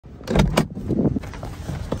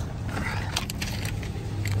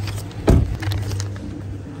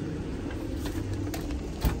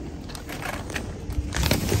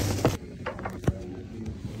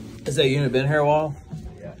Has that unit been here a while?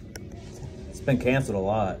 Yeah. It's been canceled a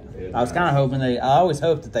lot. I was kind of hoping I always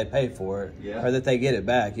hope that they pay for it. Yeah. Or that they get it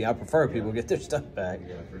back. Yeah, I prefer people get their stuff back.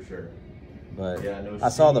 Yeah, for sure. But yeah, no, I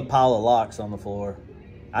saw the pile of locks on the floor.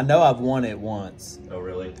 I know I've won it once. Oh,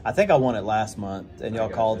 really? I think I won it last month, and y'all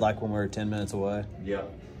called like when we were 10 minutes away. Yep.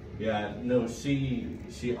 Yeah, no, she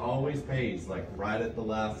always pays like right at the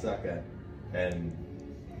last second. And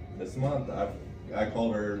this month, I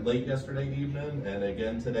called her late yesterday evening and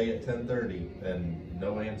again today at 10:30, and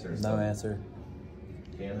no answer. No answer.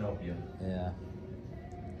 Can't help you. Yeah.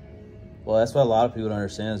 Well, that's what a lot of people don't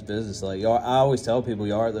understand is business. Like, y'all, I always tell people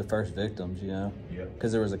y'all are the first victims, you know? Yep.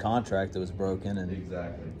 Because there was a contract that was broken. And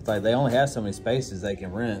exactly. It's like they only have so many spaces they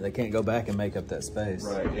can rent. They can't go back and make up that space.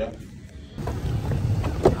 Right, yep.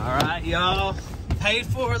 All right, y'all. Paid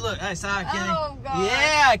for it. Look, hey, sorry, Kenny. Oh, God.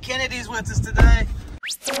 Yeah, Kennedy's with us today.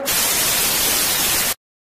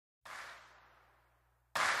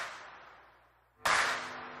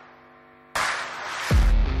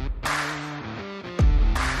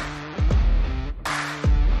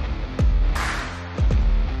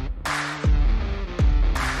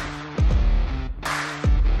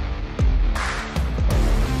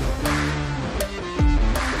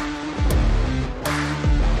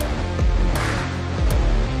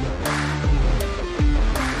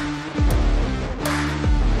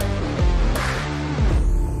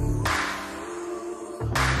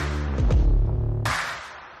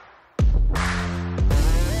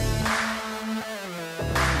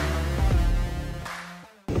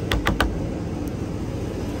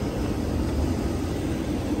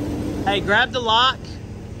 Hey, grab the lock.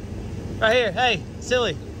 Right here. Hey,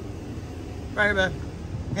 silly. Right here, bud.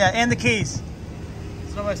 Yeah, and the keys.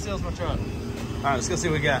 So nobody steals my truck. All right, let's go see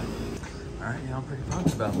what we got. All right, yeah, I'm pretty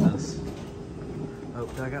pumped about this. Oh,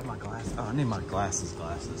 I got my glasses. Oh, I need my glasses.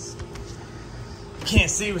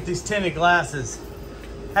 Can't see with these tinted glasses.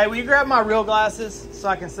 Hey, will you grab my real glasses so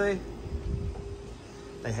I can see?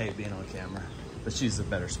 They hate being on camera, but she's a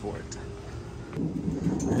better sport.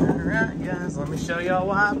 All right, guys, let me show y'all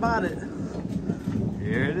why I bought it.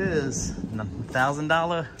 Here it is,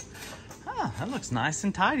 $1,000. Ah, that looks nice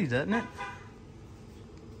and tidy, doesn't it?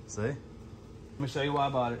 See? Let me show you why I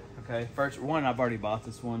bought it. Okay, first one, I've already bought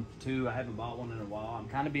this one. Two, I haven't bought one in a while. I'm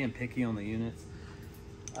kind of being picky on the units.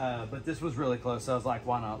 But this was really close, so I was like,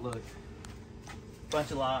 why not? Look,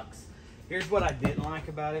 bunch of locks. Here's what I didn't like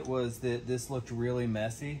about it was that this looked really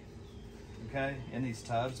messy. Okay, in these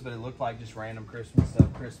tubs, but it looked like just random Christmas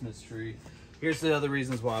stuff, Christmas tree. Here's the other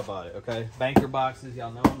reasons why I bought it, okay? Banker boxes,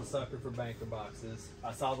 y'all know I'm a sucker for banker boxes.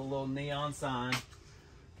 I saw the little neon sign.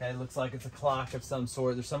 Okay, looks like it's a clock of some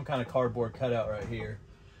sort. There's some kind of cardboard cutout right here.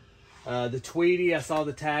 The Tweety, I saw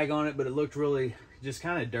the tag on it, but it looked really just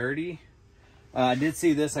kind of dirty. I did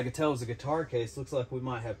see this, I could tell it was a guitar case. Looks like we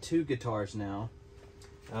might have two guitars now.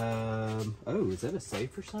 Oh, is that a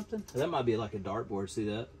safe or something? That might be like a dartboard, see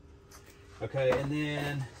that? Okay, and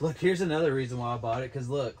then, look, here's another reason why I bought it, because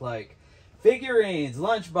look, like, figurines,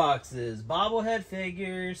 lunch boxes, bobblehead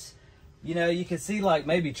figures, you know, you can see, like,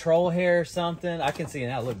 maybe troll hair or something. I can see it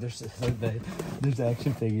now. Look, there's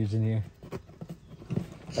action figures in here.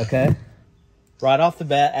 Okay? Right off the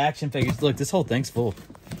bat, action figures. Look, this whole thing's full.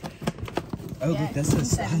 Oh, yeah,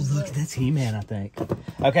 look, that's He-Man, I think.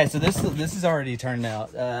 Okay, so this is already turned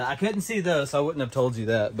out. I couldn't see those, so I wouldn't have told you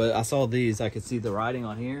that, but I saw these. I could see the writing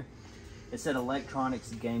on here. It said electronics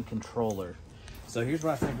game controller. So here's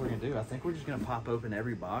what I think we're gonna do. I think we're just gonna pop open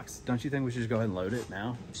every box. Don't you think we should just go ahead and load it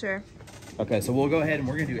now? Sure. Okay, so we'll go ahead and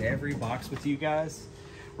we're gonna do every box with you guys.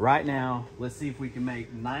 Right now, let's see if we can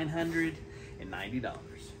make $990.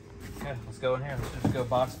 Okay, let's go in here. Let's just go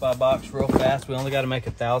box by box real fast. We only gotta make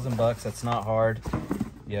 $1,000. That's not hard.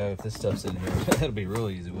 Yo, if this stuff's in here, that'll be real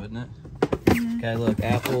easy, wouldn't it? Mm-hmm. Okay, look,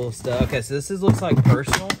 Apple stuff. Okay, so looks like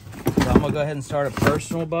personal. So I'm gonna go ahead and start a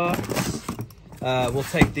personal box. We'll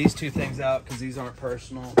take these two things out because these aren't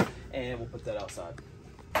personal, and we'll put that outside.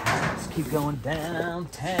 Let's keep going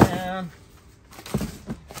downtown.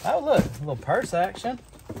 Oh, look, a little purse action.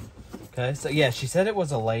 Okay, so yeah, she said it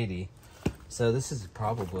was a lady. So this is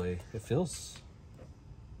probably, it feels,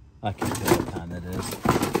 I can tell what kind that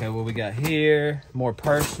is. Okay, what we got here, more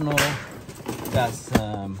personal. Got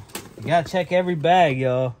some, you gotta check every bag,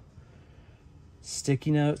 y'all. Sticky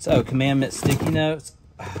notes. Oh, commandment sticky notes.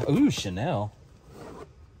 Ooh, Chanel.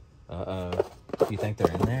 Uh-oh. You think they're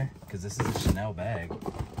in there? Because this is a Chanel bag.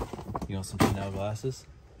 You want some Chanel glasses?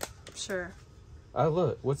 Sure. Oh,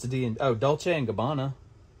 look. What's the D? Oh, Dolce & Gabbana.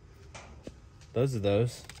 Those are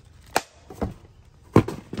those.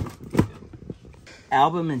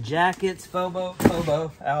 Album and jackets.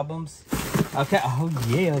 Phobo albums. Okay. Oh,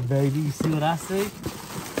 yeah, baby. You see what I see?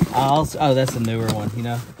 Oh, that's a newer one, you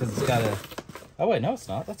know, because it's got a. Oh wait, no, it's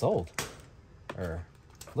not. That's old.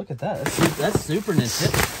 Look at that. That's Super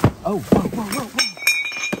Nintendo. Oh, whoa.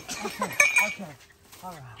 Okay.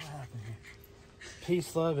 All right, what happened here?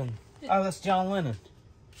 Peace, love, and oh, that's John Lennon.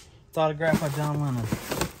 It's autographed by John Lennon.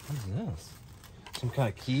 What is this? Some kind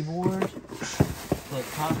of keyboard.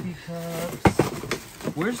 Look, coffee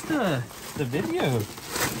cups. Where's the video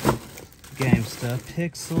game stuff?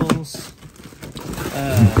 Pixels.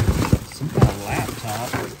 Some kind of laptop.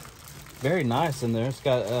 Very nice in there. It's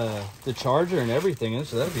got the charger and everything in it,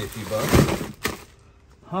 so that'll be a few bucks.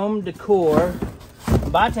 Home decor. I'm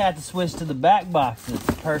about to have to switch to the back boxes.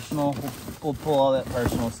 Personal. We'll pull all that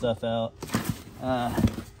personal stuff out.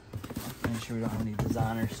 Make sure we don't have any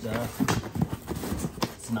designer stuff.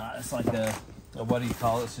 It's not. It's like a what do you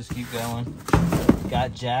call it? Let's just keep going.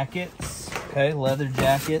 Got jackets. Okay, leather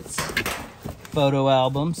jackets. Photo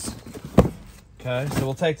albums. Okay, so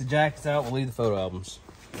we'll take the jackets out. We'll leave the photo albums.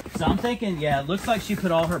 So I'm thinking, yeah, it looks like she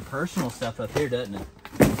put all her personal stuff up here, doesn't it?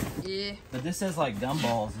 Yeah. But this has like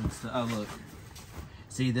gumballs and stuff. Oh, look.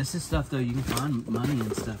 See, this is stuff, though, you can find money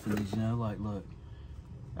and stuff in these, you know? Like, look.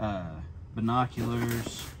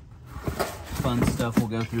 Binoculars. Fun stuff we'll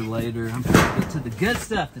go through later. I'm trying to get to the good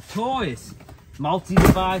stuff, the toys.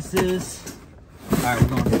 Multi-devices. All right, we're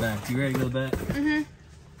going to the back. You ready to go to the back? Mm-hmm.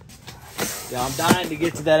 Yeah, I'm dying to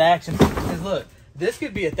get to that action. Because, look. This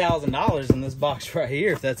could be $1,000 in this box right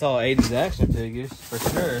here if that's all 80s action figures, for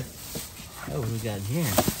sure. Oh, what do we got in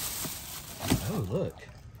here? Oh, look.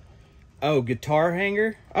 Oh, guitar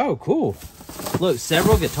hanger. Oh, cool. Look,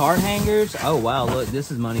 several guitar hangers. Oh, wow, look,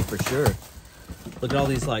 this is money for sure. Look at all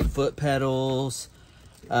these, like, foot pedals,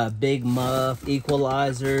 big muff,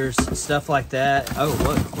 equalizers, stuff like that. Oh,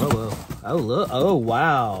 look. Whoa. Oh, look. Oh,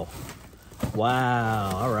 wow.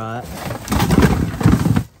 Wow. All right.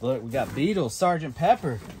 Look, we got Beatles, Sgt.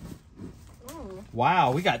 Pepper. Ooh.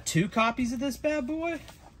 Wow, we got 2 copies of this bad boy.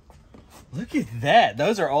 Look at that.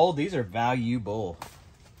 Those are old. These are valuable.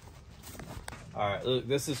 All right, look,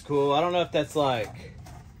 this is cool. I don't know if that's like,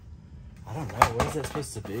 I don't know. What is that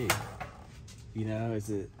supposed to be? You know, is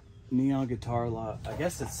it neon guitar lock? I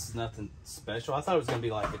guess it's nothing special. I thought it was going to be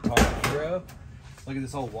like Guitar Hero. Look at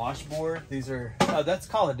this old washboard. These are, oh, that's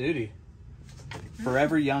Call of Duty.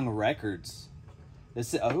 Forever Young Records.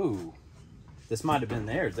 This might have been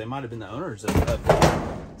theirs. They might have been the owners of it.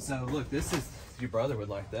 So look, this is, your brother would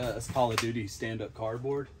like that. That's Call of Duty stand-up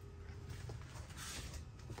cardboard.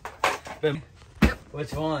 Boom.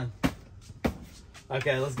 Which one?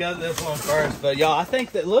 Okay, let's go to this one first. But y'all, I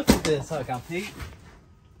think that, look at this. Look, I'll peek.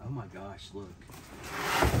 Oh my gosh, look.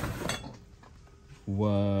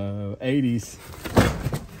 Whoa, 80s.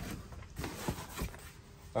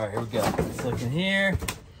 All right, here we go. Let's look in here.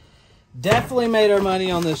 Definitely made our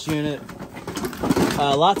money on this unit.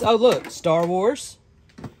 Lots. Oh, look, Star Wars.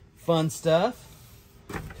 Fun stuff.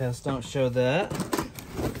 Just don't show that.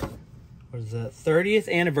 What is that? 30th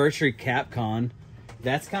anniversary Capcom.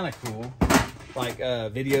 That's kind of cool. Like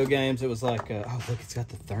video games. It was like, oh, look, it's got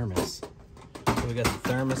the thermos. So we got the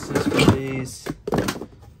thermoses for these.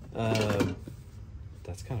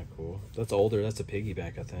 That's kind of cool. That's older. That's a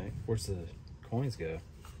piggyback, I think. Where's the coins go?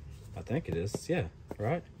 I think it is. Yeah,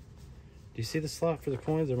 right? Do you see the slot for the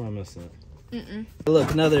coins, or am I missing it? Mm-mm.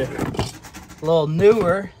 Look, another little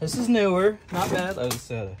newer. This is newer. Not bad. Oh, it's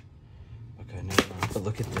okay, never mind. But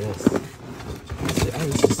look at this. Oh,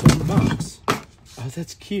 this is in the box. Oh,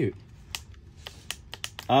 that's cute.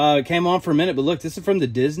 It came on for a minute, but look, this is from the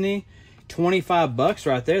Disney. 25 bucks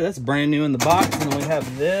right there. That's brand new in the box. And then we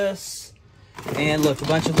have this. And look, a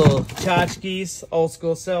bunch of little tchotchkes. Old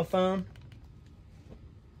school cell phone.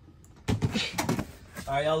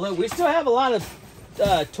 All right, y'all, look, we still have a lot of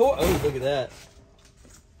toy. Oh, look at that.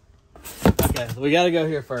 Okay, we got to go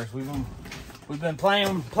here first. We've been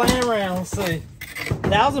playing around. Let's see.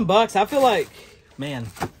 $1,000. I feel like, man,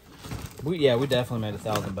 we definitely made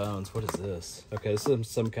 1,000 bones. What is this? Okay, this is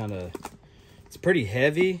some kind of, it's pretty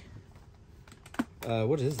heavy.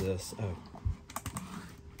 What is this? Oh.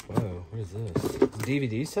 Whoa, what is this?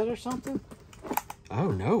 DVD set or something?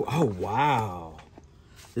 Oh, no. Oh, wow.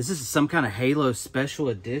 This is some kind of Halo special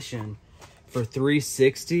edition for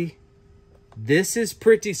 $360. This is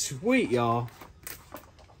pretty sweet, y'all.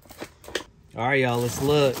 All right, y'all, let's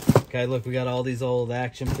look. Okay, look, we got all these old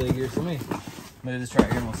action figures. Let me move this right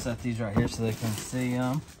here, and we'll set these right here so they can see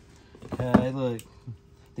them. Okay, look.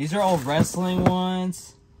 These are old wrestling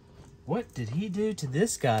ones. What did he do to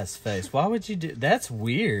this guy's face? Why would you do... That's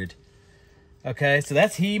weird. Okay, so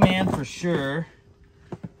that's He-Man for sure.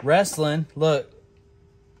 Wrestling. Look.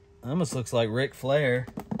 Almost looks like Ric Flair.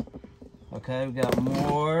 Okay, we got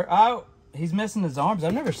more. Oh, he's missing his arms.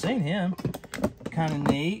 I've never seen him. Kind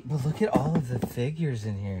of neat. But look at all of the figures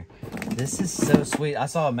in here. This is so sweet. I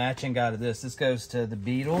saw a matching guy to this. This goes to the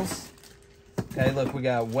Beatles. Okay, look, we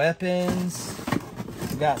got weapons.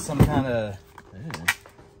 We got some kind of...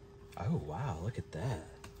 Oh, wow, look at that.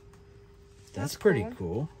 That's pretty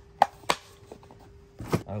cool.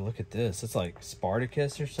 Oh, look at this. It's like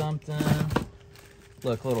Spartacus or something.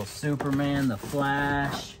 Look, little Superman, the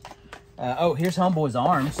Flash. Oh, here's Homeboy's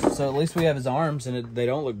arms. So at least we have his arms and they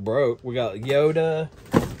don't look broke. We got Yoda.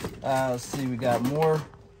 Let's see, we got more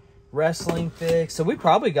wrestling figs. So we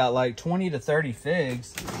probably got like 20 to 30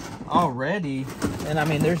 figs already. And I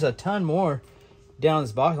mean, there's a ton more down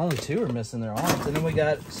this box. Only 2 are missing their arms. And then we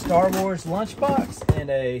got Star Wars lunchbox and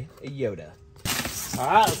a Yoda. All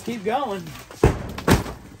right, let's keep going.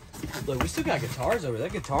 Look, we still got guitars over there.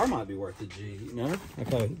 That guitar might be worth a G, you know?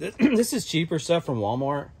 Okay, this is cheaper stuff from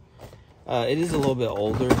Walmart. It is a little bit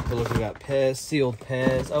older, but look, we got Pez, sealed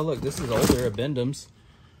Pez. Oh, look, this is older, a Bendham's.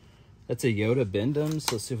 That's a Yoda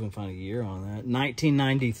Bendham's. Let's see if we can find a year on that.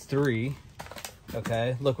 1993.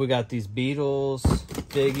 Okay, look, we got these Beatles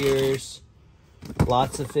figures.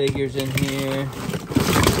 Lots of figures in here.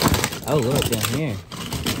 Oh, look, down here.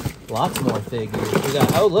 Lots more figures. We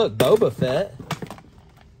got, oh, look, Boba Fett.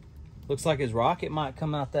 Looks like his rocket might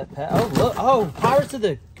come out that path. Oh, look. Oh, Pirates of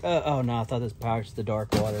the... oh, no, I thought this was Pirates of the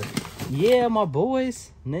Dark Water. Yeah, my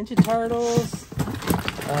boys. Ninja Turtles.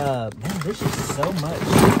 Man, there's just so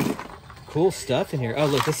much cool stuff in here. Oh,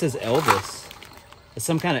 look, this says Elvis. It's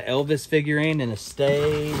some kind of Elvis figurine in a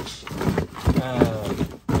stage.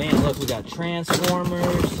 Man, look, we got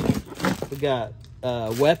Transformers. We got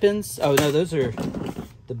weapons. Oh, no, those are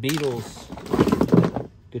the Beatles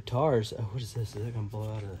guitars. Oh, what is this? Is that going to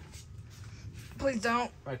blow out a... Please don't.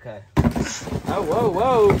 Okay. Oh, whoa,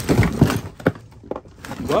 whoa.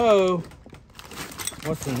 Whoa.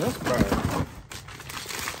 What's in this bag?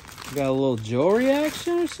 Got a little jewelry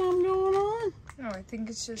action or something going on? No, I think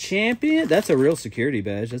it's just... Champion? That's a real security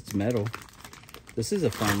badge. That's metal. This is a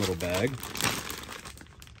fun little bag.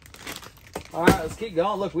 All right, let's keep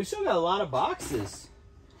going. Look, we still got a lot of boxes.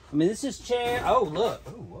 I mean, this is chair. Oh, look.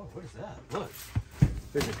 Oh, whoa, what is that? Look.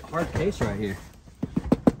 There's a hard case right here.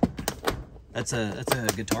 That's a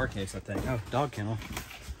guitar case, I think. Oh, dog kennel.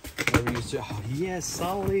 Oh, yes,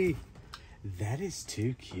 Sully. That is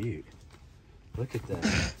too cute. Look at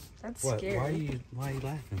that. That's what? scary. Why are you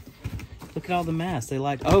laughing? Look at all the masks. They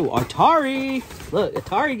like, oh, Atari. Look,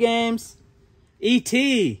 Atari games.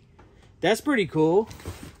 E.T. That's pretty cool.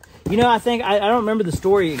 You know, I think, I don't remember the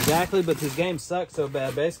story exactly, but this game sucks so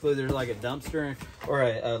bad. Basically, there's like a dumpster or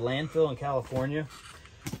a landfill in California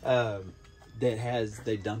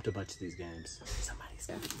they dumped a bunch of these games. Somebody's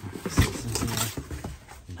got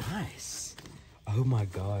nice. Oh my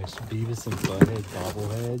gosh, Beavis and Butthead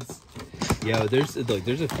bobbleheads. Yo,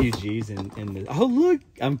 there's a few G's in the. Oh look,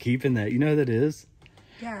 I'm keeping that. You know what that is?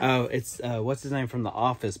 Yeah. Oh, it's what's his name from The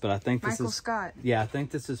Office? But I think this Michael is Scott. Yeah, I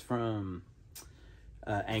think this is from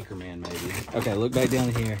Anchorman maybe. Okay, look back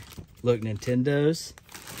down here. Look, Nintendo's,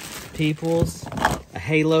 People's, a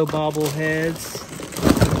Halo bobbleheads.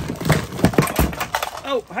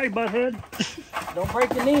 Oh, hey, butthead. Don't break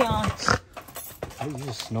the neon. Oh, you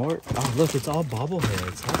just snort? Oh, look, it's all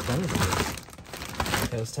bobbleheads. How fun is this?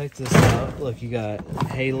 Okay, let's take this out. Look, you got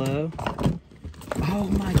Halo. Oh,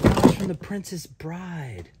 my gosh, from The Princess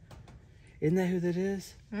Bride. Isn't that who that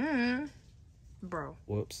is? Mm-hmm. Bro.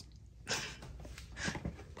 Whoops.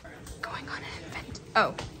 Going on an event.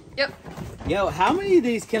 Oh, yep. Yo, how many of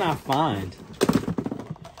these can I find?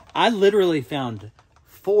 I literally found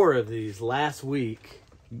 4 of these last week.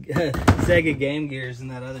 Sega Game Gears in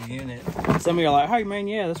that other unit. Some of you are like, hey man,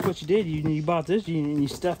 yeah, that's what you did. You bought this unit and you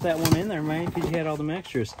stuffed that one in there, man, because you had all them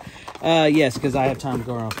extras. Yes, because I have time to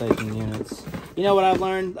go around faking units. You know what I've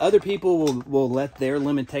learned? Other people will let their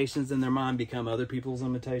limitations in their mind become other people's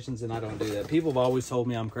limitations, and I don't do that. People have always told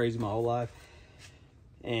me I'm crazy my whole life.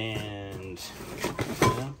 And, you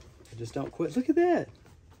know, I just don't quit. Look at that.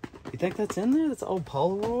 You think that's in there? That's an old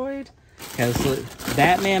Polaroid? Okay, let's look.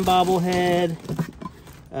 Batman bobblehead.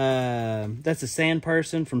 That's a sand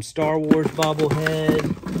person from Star Wars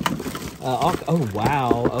bobblehead. Oh,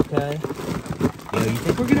 wow. Okay. Yo, you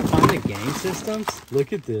think we're going to find the game systems?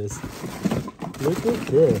 Look at this. Look at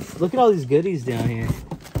this. Look at all these goodies down here.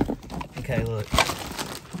 Okay, look.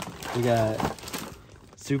 We got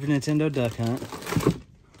Super Nintendo Duck Hunt.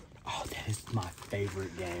 Oh, that is my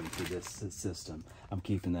favorite game for this system. I'm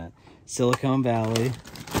keeping that. Silicon Valley.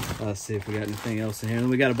 Let's see if we got anything else in here. And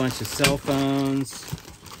we got a bunch of cell phones.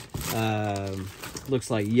 Looks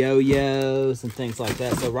like yo-yos and things like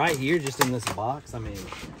that. So right here, just in this box, I mean,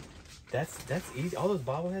 That's easy. All those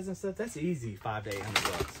bobbleheads and stuff, that's easy. $500 to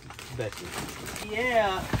 $800. Bet you.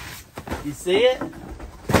 Yeah. You see it?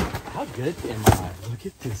 How good am I? Look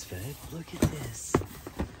at this, babe. Look at this.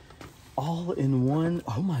 All in one.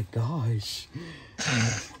 Oh my gosh.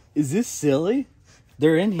 Is this silly?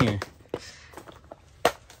 They're in here.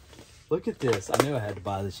 Look at this. I knew I had to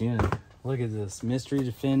buy this unit. Look at this. Mystery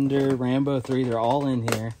Defender, Rambo 3. They're all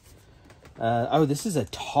in here. Oh, this is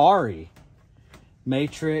Atari.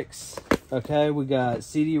 Matrix. Okay, we got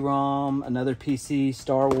CD-ROM, another PC,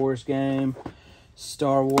 Star Wars game.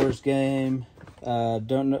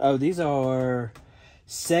 Don't know. Oh, these are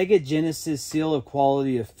Sega Genesis Seal of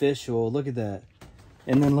Quality Official. Look at that.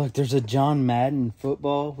 And then look, there's a John Madden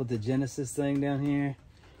football with the Genesis thing down here.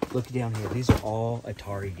 Look down here. These are all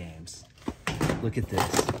Atari games. Look at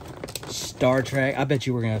this. Star Trek. I bet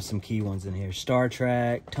you we're going to have some key ones in here. Star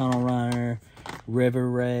Trek, Tunnel Runner, River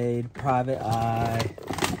Raid, Private Eye,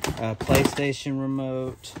 PlayStation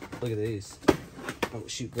Remote. Look at these. Oh,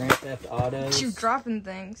 shoot. Grand Theft Auto. Shoot, dropping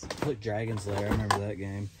things. Look, Dragon's Lair. I remember that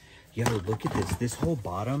game. Yo, look at this. This whole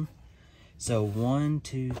bottom. So 1,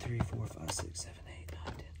 2, 3, 4, 5, 6, 7, 8, 9,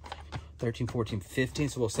 10, 11, 13, 14, 15.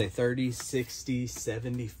 So we'll say 30, 60,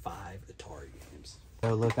 75 Atari games.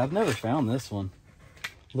 Oh, look, I've never found this one.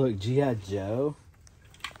 Look, G.I. Joe.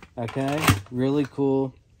 Okay, really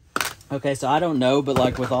cool. Okay, so I don't know, but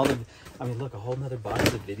like with all the, I mean, look, a whole nother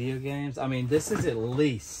box of video games. I mean, this is at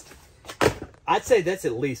least, I'd say that's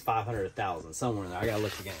at least 500, 1,000, somewhere in there. I gotta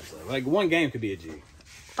look the games up. Like one game could be a G.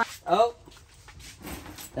 Oh,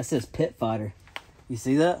 that says Pit Fighter. You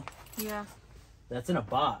see that? Yeah. That's in a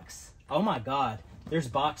box. Oh my God, there's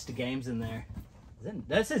boxed games in there.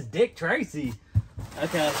 That says Dick Tracy.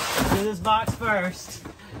 Okay, let's do this box first.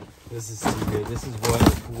 This is too good. This is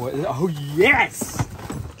what oh yes!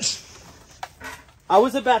 I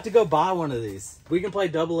was about to go buy one of these. We can play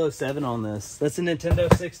 007 on this. That's a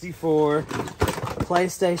Nintendo 64,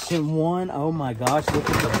 PlayStation 1. Oh my gosh, look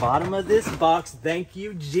at the bottom of this box. Thank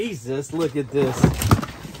you, Jesus. Look at this.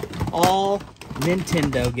 All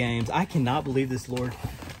Nintendo games. I cannot believe this, Lord.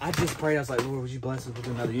 I just prayed. I was like, Lord, would you bless us with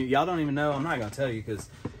another? Y'all don't even know. I'm not going to tell you because,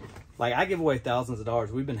 like, I give away thousands of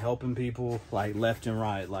dollars. We've been helping people, like, left and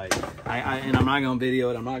right. Like, and I'm not going to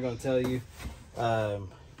video it. I'm not going to tell you.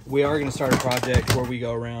 We are going to start a project where we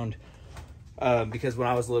go around because when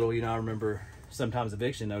I was little, you know, I remember sometimes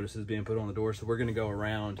eviction notices being put on the door. So we're going to go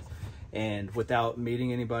around and without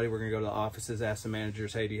meeting anybody, we're going to go to the offices, ask the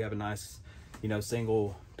managers, hey, do you have a nice, you know,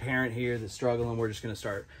 single parent here that's struggling? We're just going to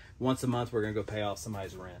start once a month. We're going to go pay off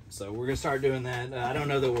somebody's rent. So we're going to start doing that. I don't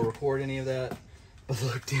know that we'll record any of that. But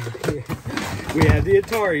look down here. We have the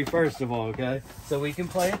Atari, first of all, okay? So we can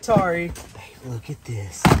play Atari. Hey, look at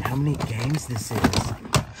this. How many games this is.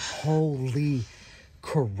 Holy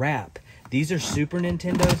crap. These are Super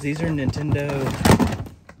Nintendos. These are Nintendo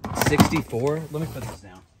 64. Let me put this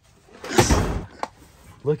down.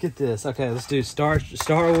 Look at this. Okay, let's do Star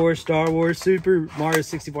Wars, Super Mario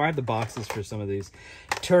 64. I have the boxes for some of these.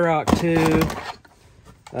 Turok 2.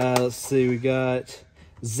 Let's see, we got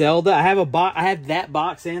Zelda. I have that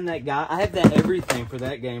box and that guy. I have that everything for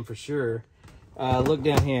that game for sure. Look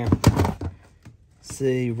down here. Let's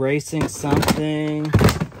see, Racing something.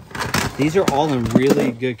 These are all in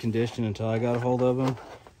really good condition until I got a hold of them.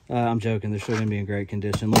 I'm joking. They're still going to be in great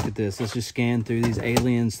condition. Look at this. Let's just scan through these.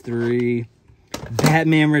 Aliens 3.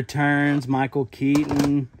 Batman Returns. Michael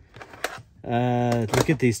Keaton. Look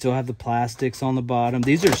at these. Still have the plastics on the bottom.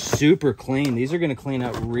 These are super clean. These are going to clean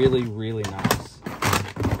up really, really nice.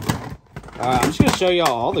 I'm just going to show y'all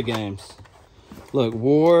all the games. Look,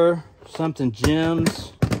 War, something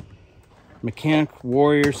Gems, Mechanic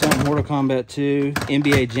Warrior, something Mortal Kombat 2,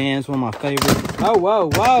 NBA Jams, one of my favorites. Oh, whoa,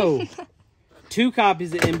 whoa. 2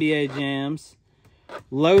 copies of NBA Jams.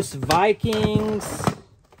 Los Vikings.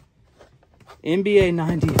 NBA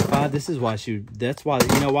 95. This is why that's why,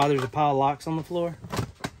 you know why there's a pile of locks on the floor?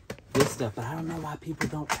 This stuff. But I don't know why people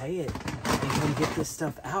don't pay it and come get this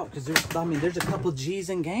stuff out. Because there's a couple G's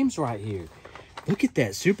in games right here. Look at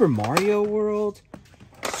that. Super Mario World.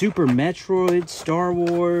 Super Metroid. Star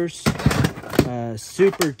Wars.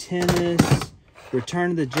 Super Tennis.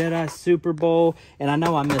 Return of the Jedi Super Bowl. And I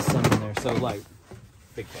know I missed some in there. So, like,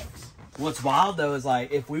 big bucks. What's wild, though, is,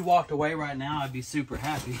 like, if we walked away right now, I'd be super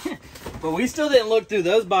happy. But we still didn't look through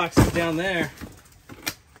those boxes down there.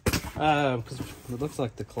 Because it looks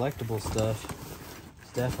like the collectible stuff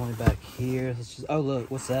is definitely back here. Let's just, oh,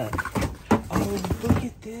 look, what's that? Oh, look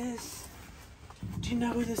at this. Do you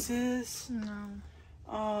know who this is? No.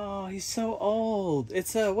 Oh, he's so old.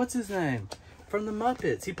 It's, what's his name? From the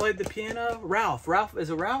Muppets. He played the piano. Ralph. Ralph, is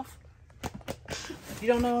it Ralph? You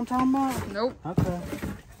don't know what I'm talking about? Nope. Okay.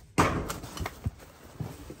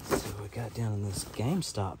 got down in this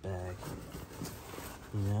GameStop bag?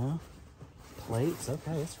 You know? Plates,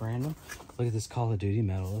 okay, it's random. Look at this Call of Duty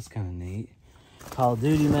medal, that's kind of neat. Call of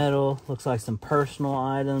Duty medal, looks like some personal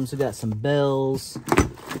items. We got some bells,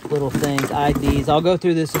 little things, IDs. I'll go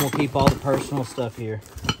through this and we'll keep all the personal stuff here.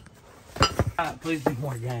 Please do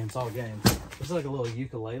more games, all games. There's like a little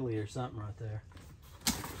ukulele or something right there.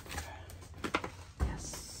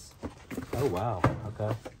 Yes. Oh, wow,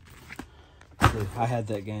 okay. I had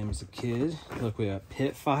that game as a kid. Look, we got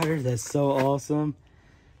Pit Fighter, that's so awesome.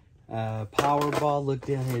 Powerball, look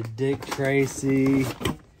down here, Dick Tracy.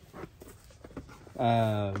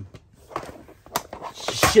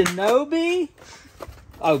 Shinobi?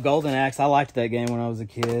 Oh, Golden Axe. I liked that game when I was a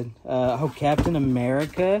kid. Oh, Captain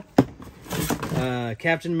America.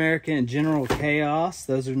 Captain America and General Chaos.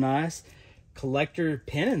 Those are nice. Collector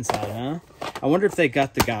pin inside, huh? I wonder if they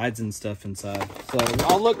got the guides and stuff inside. So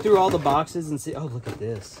I'll look through all the boxes and see. Oh, look at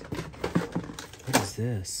this. What is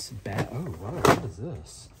this? Oh, wow. What is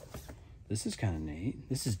this? This is kind of neat.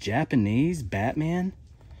 This is Japanese Batman.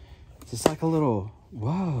 It's like a little,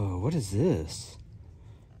 whoa, what is this?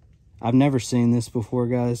 I've never seen this before,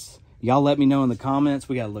 guys. Y'all let me know in the comments.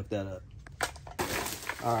 We got to look that up.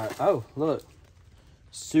 All right. Oh, look.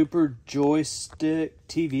 Super Joystick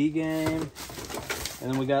TV game.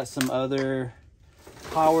 And then we got some other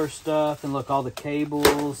power stuff. And look, all the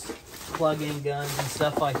cables, plug-in guns and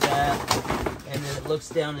stuff like that. And then it looks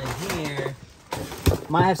down in here.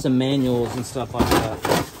 Might have some manuals and stuff like that.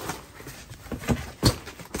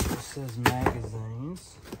 Says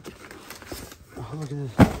magazines. Oh, look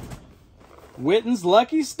at this. Witten's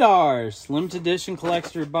Lucky Stars. Limited edition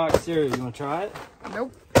collector box series. You want to try it?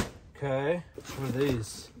 Nope. Okay. What are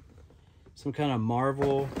these? Some kind of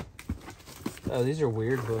Marvel. Oh, these are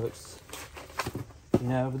weird books. You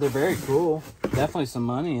know, but they're very cool. Definitely some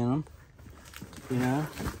money in them. You know?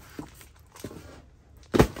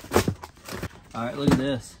 Alright, look at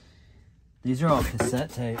this. These are all cassette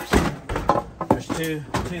tapes. There's two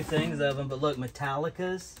things of them, but look,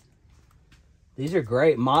 Metallica's. These are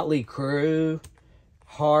great. Motley Crue,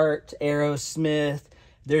 Heart, Aerosmith.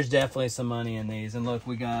 There's definitely some money in these. And look,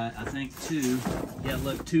 we got, I think, 2. Yeah,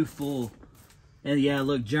 look, 2 full. And yeah,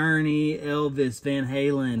 look, Journey, Elvis, Van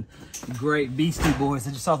Halen. Great. Beastie Boys.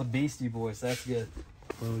 I just saw the Beastie Boys. That's good.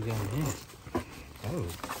 What do we got in here? Oh.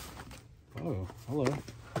 Oh, hello.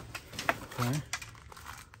 Okay.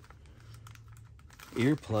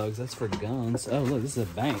 Earplugs, that's for guns. Oh, look, this is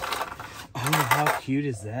a bank. Oh, how cute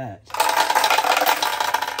is that?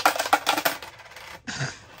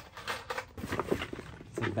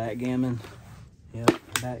 It's a backgammon. Yep,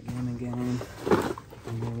 backgammon game.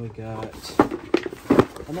 And then we got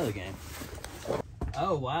another game.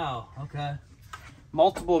 Oh, wow, okay.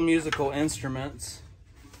 Multiple musical instruments.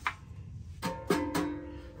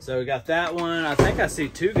 So we got that one. I think I see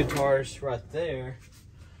 2 guitars right there.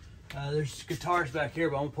 There's guitars back here,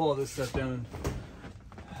 but I'm gonna pull all this stuff down.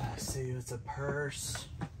 Let's see, it's a purse.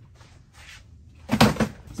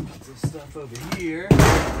 Let's put this stuff over here.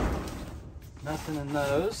 Nothing in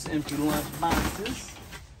those. Empty lunch boxes.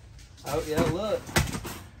 Oh yeah, look.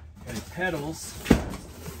 Okay, pedals.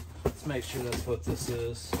 Let's make sure that's what this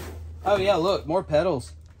is. Oh yeah, look, more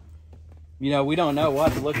pedals. You know, we don't know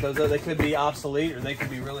what to look those up. They could be obsolete or they could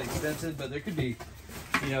be really expensive, but there could be,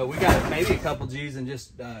 you know, we got maybe a couple G's in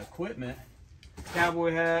just equipment.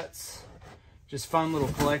 Cowboy hats, just fun little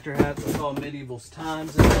collector hats. It's all Medieval's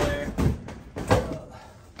Times in there. I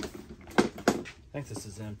think this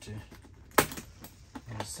is empty.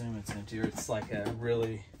 I assume it's empty, or it's like a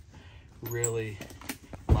really, really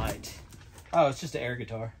light. Oh, it's just an air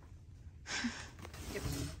guitar. Yep.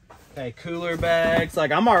 Okay, cooler bags.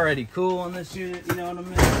 Like, I'm already cool on this unit, you know what I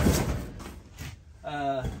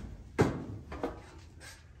mean?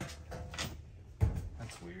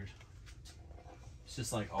 That's weird. It's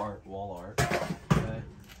just like art, wall art. Okay.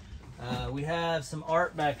 We have some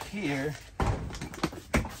art back here.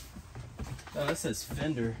 Oh, this says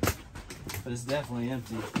Fender, but it's definitely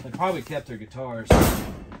empty. They probably kept their guitars.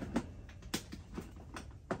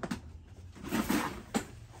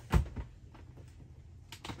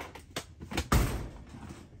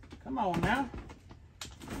 Come on now.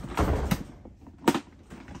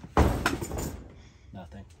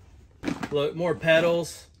 Nothing. Look, more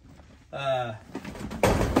pedals. Oh.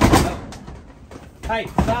 Hey,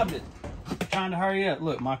 stop it. I'm trying to hurry up.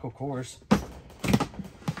 Look, Michael Kors.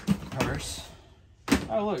 Purse.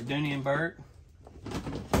 Oh, look, Dooney and Burke.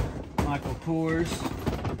 Michael Kors.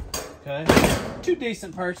 Okay. 2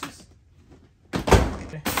 decent purses.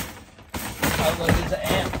 Okay. Oh, look, there's an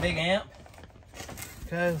amp. Big amp.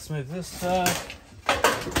 Okay, let's move this stuff.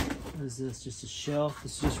 What is this? Just a shelf?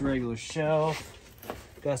 This is just a regular shelf.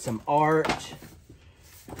 Got some art.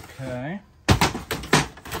 Okay.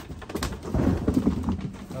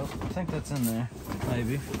 Oh, I think that's in there.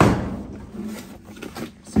 Maybe.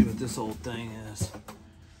 Let's see what this old thing is.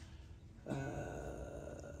 I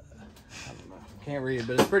don't know. Can't read it,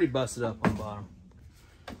 but it's pretty busted up on the bottom.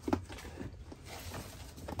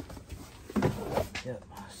 Yep,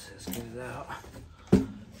 let's get it out.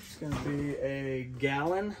 It's gonna be a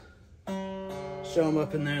gallon. Show them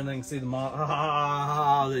up in there and they can see the model.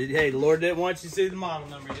 Hey, the Lord didn't want you to see the model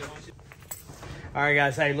number. He didn't want you. All right,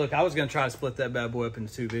 guys. Hey, look, I was gonna try to split that bad boy up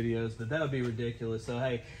into 2 videos, but that would be ridiculous. So,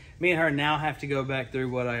 hey, me and her now have to go back through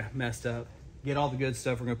what I messed up, get all the good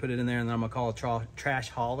stuff. We're gonna put it in there, and then I'm gonna call a trash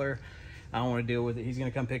hauler. I don't want to deal with it. He's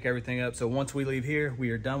gonna come pick everything up. So once we leave here, we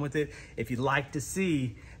are done with it. If you'd like to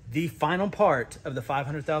see the final part of the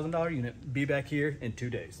 $500,000 unit, be back here in 2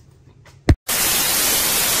 days.